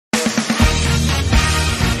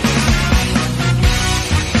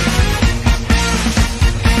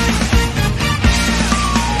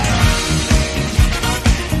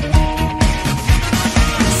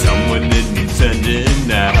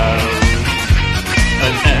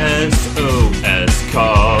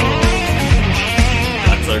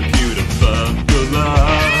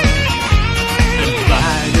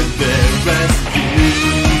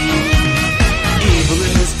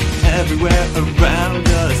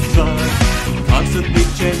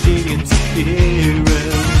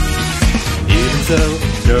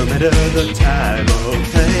matter the time or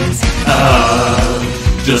place.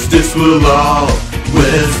 Justice will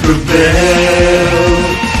always prevail.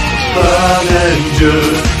 Flamenger,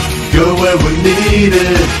 go where we're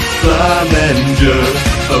needed. Flamenger,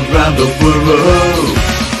 around the world.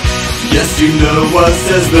 Yes, you know what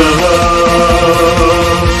says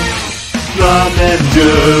love.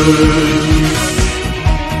 Flamengers.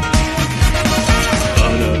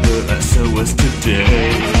 Another SOS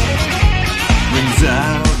today rings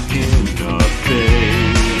out in our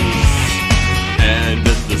face, and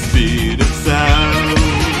at the speed of sound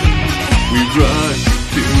we rush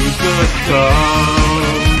to the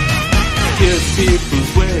call. Kiss people's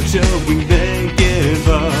way of showing they give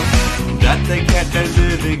up, that they can't stand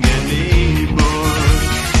living anymore.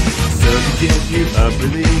 So to give you a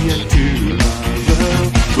brilliant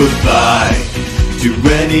tomorrow, goodbye to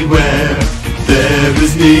anywhere there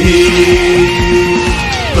is need.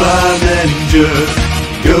 Flamenger,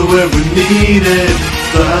 go where we're needed.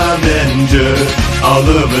 Flamenger, all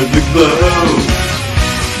over the globe.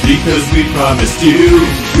 Because we promised you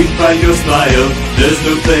we'd find your smile, there's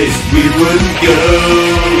no place we wouldn't go.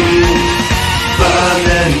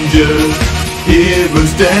 Flamenger,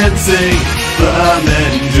 heroes dancing.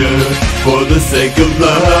 Flamenger, for the sake of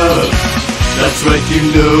love. That's right, you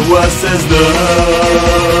know what says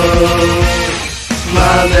love.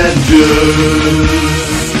 Flamengers.